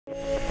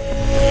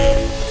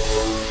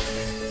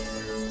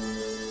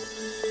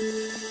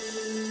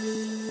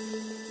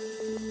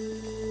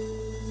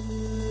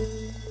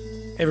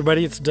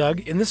Everybody, it's Doug.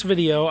 In this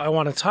video, I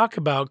want to talk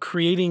about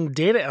creating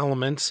data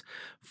elements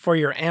for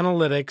your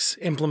analytics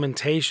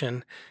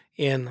implementation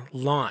in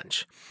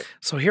Launch.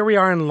 So here we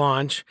are in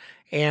Launch,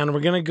 and we're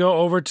going to go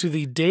over to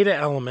the data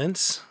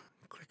elements.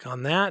 Click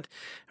on that.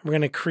 We're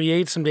going to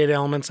create some data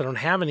elements. I don't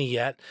have any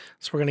yet,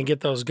 so we're going to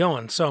get those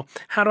going. So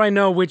how do I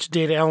know which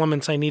data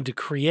elements I need to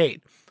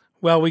create?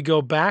 Well, we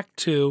go back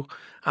to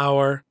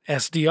our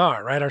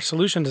SDR, right? Our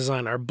solution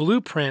design, our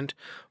blueprint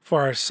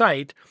for our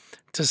site,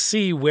 to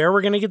see where we're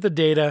going to get the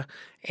data.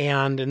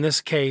 And in this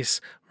case,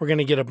 we're going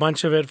to get a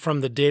bunch of it from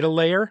the data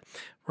layer.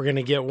 We're going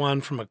to get one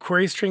from a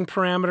query string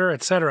parameter,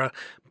 etc.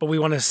 But we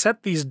want to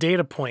set these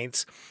data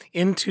points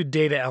into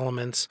data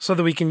elements so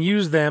that we can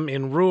use them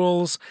in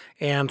rules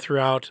and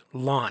throughout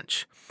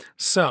Launch.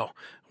 So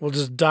we'll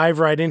just dive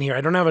right in here. I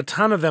don't have a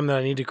ton of them that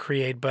I need to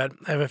create, but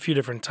I have a few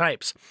different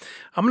types.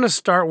 I'm going to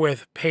start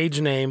with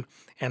page name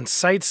and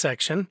site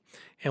section,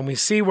 and we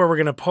see where we're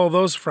going to pull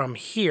those from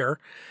here.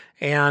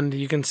 And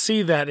you can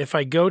see that if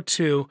I go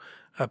to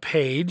a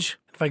page,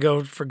 if I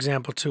go, for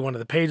example, to one of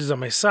the pages on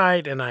my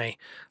site and I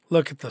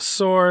look at the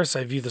source,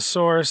 I view the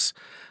source,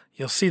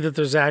 you'll see that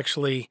there's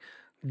actually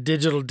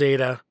digital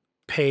data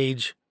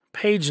page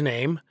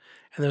name,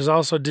 and there's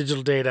also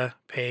digital data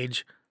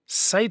page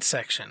site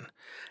section.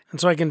 And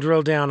so I can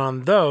drill down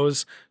on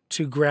those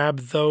to grab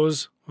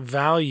those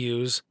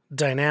values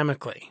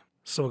dynamically.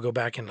 So we'll go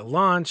back into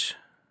Launch,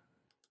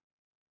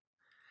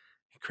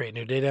 create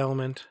new data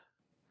element.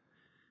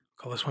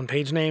 Call this one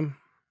page name.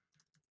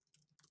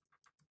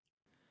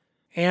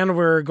 And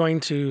we're going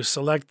to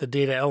select the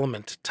data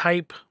element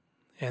type.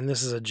 And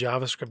this is a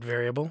JavaScript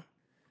variable.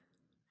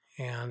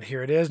 And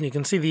here it is. And you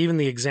can see that even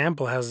the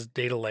example has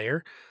data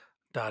layer,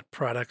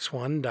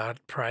 .products1,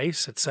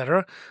 .price,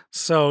 etc.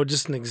 So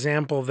just an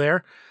example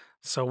there.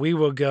 So we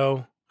will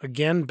go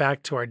again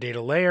back to our data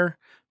layer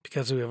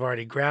because we have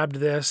already grabbed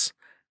this.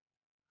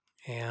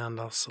 And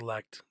I'll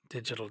select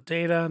digital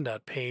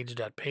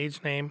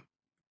data.page name.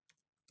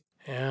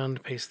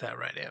 And paste that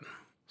right in.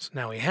 So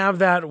now we have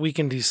that. We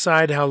can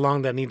decide how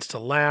long that needs to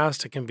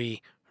last. It can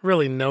be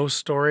really no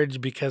storage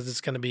because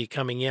it's going to be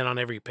coming in on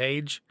every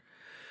page.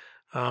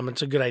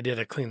 It's a good idea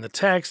to clean the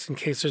text in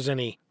case there's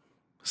any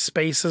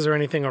spaces or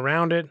anything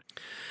around it.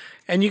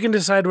 And you can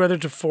decide whether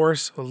to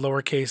force a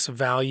lowercase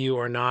value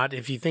or not.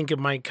 If you think it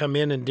might come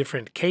in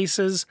different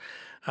cases,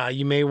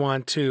 you may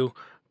want to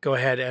go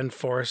ahead and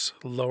force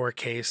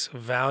lowercase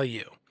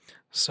value.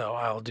 So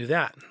I'll do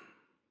that.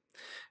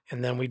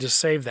 And then we just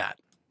save that.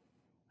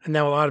 And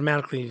that will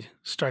automatically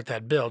start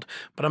that build.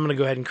 But I'm going to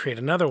go ahead and create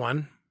another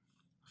one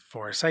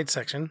for a site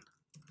section.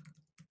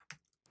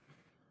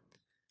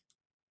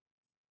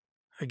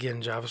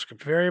 Again,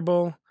 JavaScript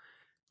variable.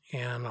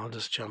 And I'll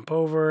just jump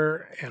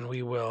over and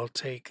we will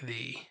take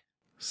the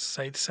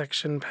site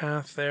section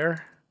path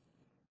there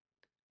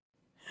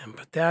and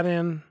put that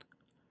in,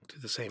 do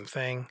the same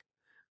thing,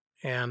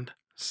 and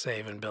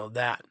save and build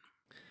that.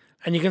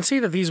 And you can see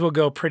that these will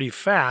go pretty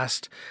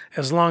fast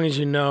as long as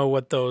you know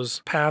what those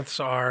paths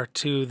are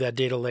to that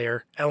data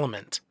layer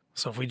element.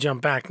 So if we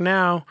jump back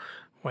now,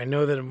 I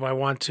know that I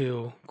want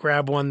to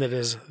grab one that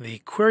is the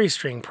query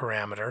string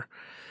parameter,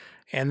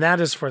 and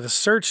that is for the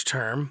search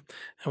term.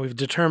 And we've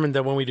determined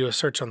that when we do a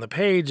search on the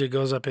page, it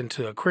goes up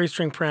into a query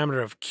string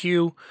parameter of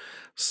Q.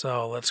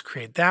 So let's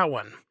create that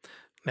one.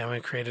 Now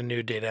we create a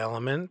new data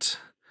element.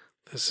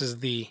 This is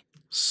the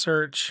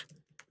search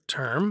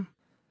term.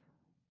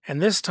 And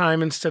this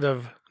time, instead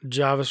of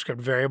JavaScript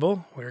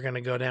variable, we're going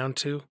to go down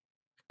to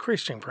query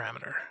string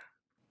parameter.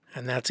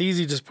 And that's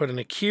easy, just put in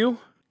a Q.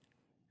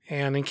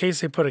 And in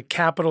case they put a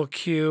capital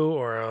Q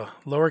or a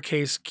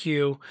lowercase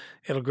q,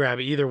 it'll grab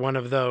either one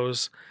of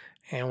those.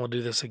 And we'll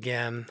do this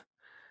again.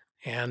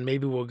 And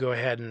maybe we'll go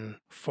ahead and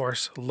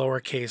force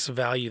lowercase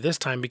value this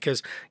time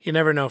because you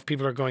never know if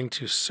people are going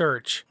to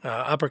search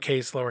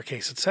uppercase,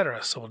 lowercase,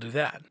 etc. So we'll do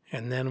that.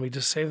 And then we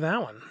just save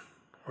that one.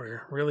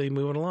 We're really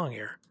moving along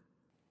here.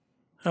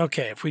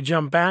 Okay, if we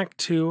jump back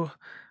to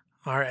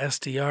our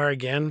SDR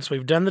again, so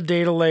we've done the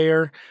data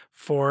layer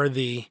for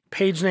the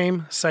page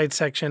name, site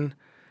section,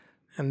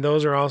 and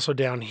those are also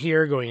down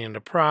here going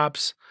into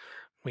props.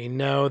 We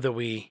know that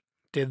we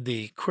did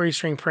the query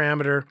string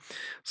parameter.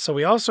 So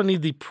we also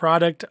need the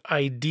product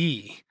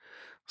ID.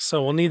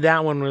 So we'll need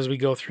that one as we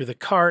go through the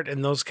cart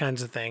and those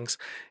kinds of things.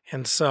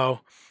 And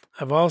so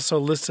I've also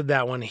listed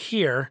that one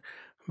here,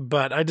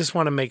 but I just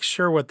want to make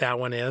sure what that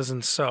one is.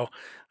 And so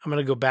I'm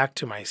going to go back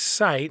to my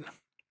site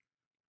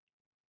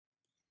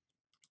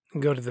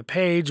and go to the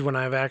page when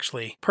I've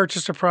actually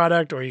purchased a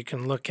product, or you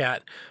can look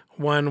at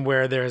one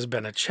where there has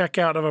been a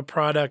checkout of a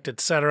product,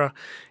 etc.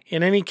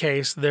 In any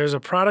case, there's a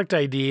product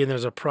ID and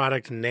there's a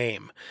product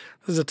name.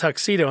 This is a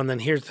tuxedo, and then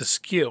here's the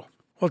SKU.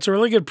 Well, it's a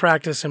really good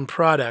practice in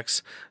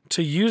products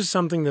to use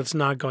something that's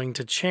not going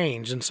to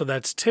change. And so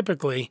that's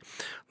typically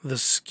the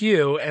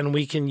SKU, and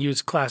we can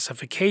use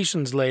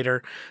classifications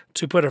later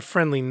to put a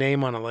friendly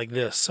name on it like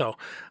this. So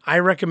I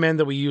recommend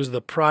that we use the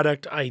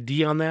product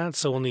ID on that.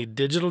 So we'll need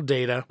digital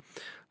data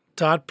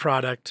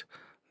 .product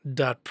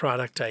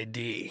 .product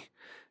ID.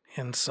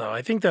 And so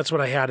I think that's what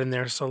I had in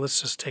there. So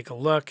let's just take a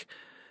look.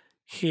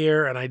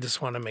 here, and I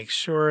just want to make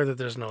sure that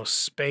there's no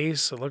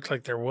space. It looked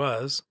like there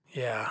was.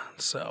 Yeah,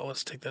 so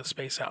let's take that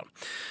space out.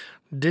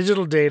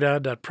 Digital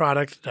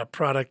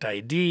data.product.product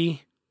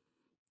ID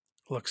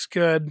looks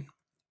good.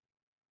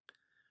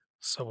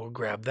 So we'll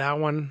grab that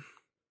one,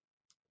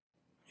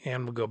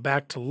 and we'll go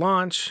back to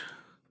launch,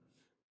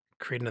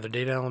 create another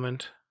data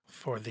element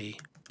for the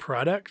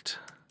product.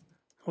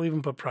 We'll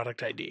even put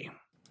product ID.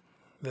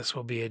 This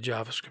will be a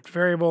JavaScript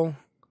variable,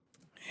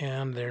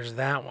 and there's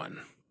that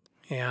one.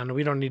 And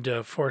we don't need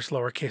to force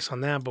lowercase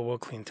on that, but we'll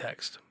clean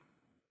text.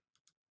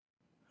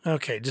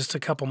 Okay, just a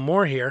couple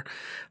more here.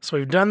 So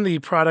we've done the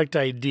product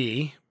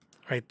ID.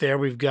 Right there,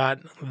 we've got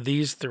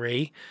these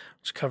three,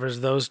 which covers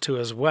those two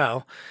as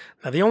well.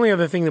 Now, the only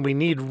other thing that we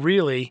need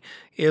really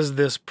is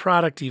this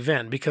product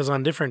event, because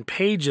on different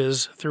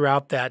pages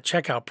throughout that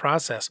checkout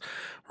process,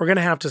 we're going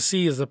to have to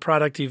see, is the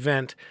product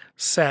event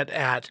set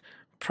at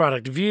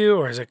product view,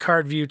 or is it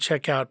cart view,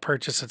 checkout,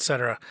 purchase,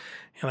 etc.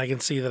 And I can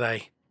see that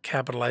I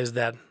capitalized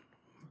that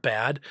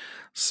bad.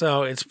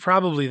 So it's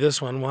probably this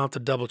one. We'll have to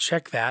double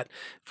check that.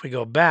 If we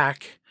go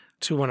back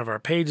to one of our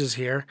pages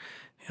here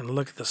and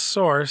look at the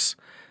source,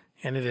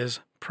 and it is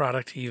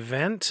product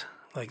event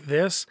like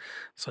this.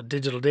 So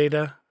digital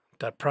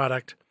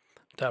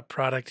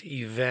data.product.product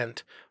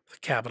event with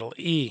a capital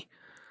E.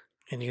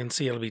 And you can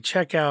see it'll be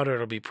checkout, or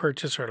it'll be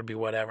purchase, or it'll be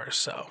whatever.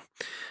 So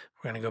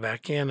we're going to go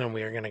back in, and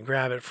we are going to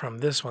grab it from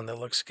this one that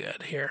looks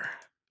good here.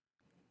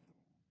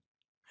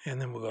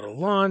 And then we'll go to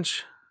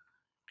launch.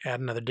 Add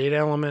another data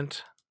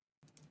element,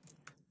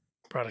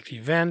 product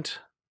event,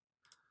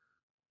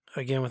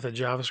 again with a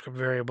JavaScript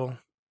variable,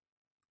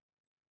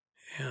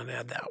 and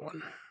add that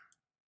one.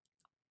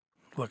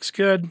 Looks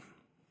good.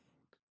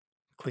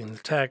 Clean the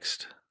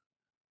text,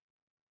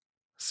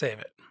 save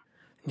it.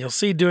 You'll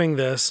see doing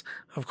this,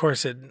 of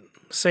course, it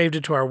saved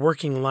it to our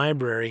working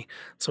library,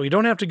 so we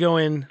don't have to go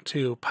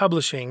into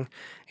publishing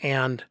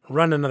and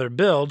run another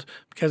build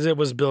because it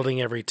was building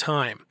every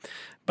time.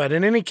 But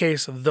in any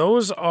case,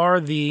 those are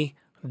the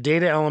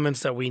data elements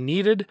that we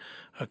needed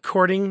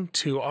according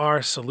to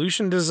our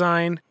solution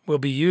design. We'll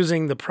be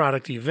using the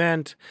product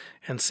event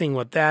and seeing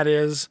what that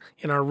is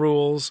in our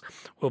rules.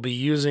 We'll be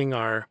using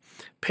our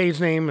page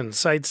name and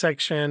site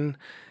section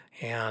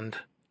and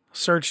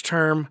search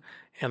term.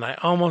 And I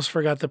almost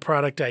forgot the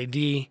product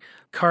ID.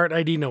 Cart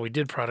ID, no, we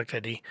did product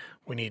ID.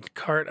 We need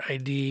cart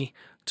ID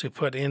to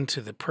put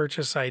into the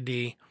purchase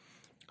ID.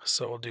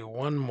 So we'll do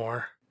one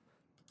more.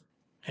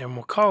 And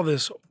we'll call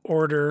this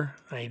order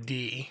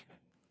ID.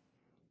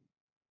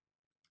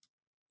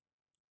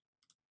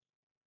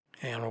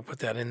 And we'll put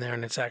that in there,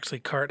 and it's actually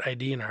cart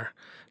ID in our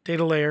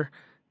data layer.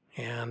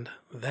 And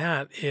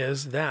that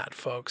is that,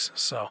 folks.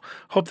 So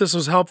hope this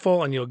was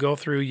helpful, and you'll go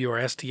through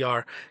your STR,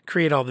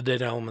 create all the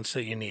data elements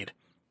that you need.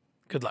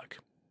 Good luck.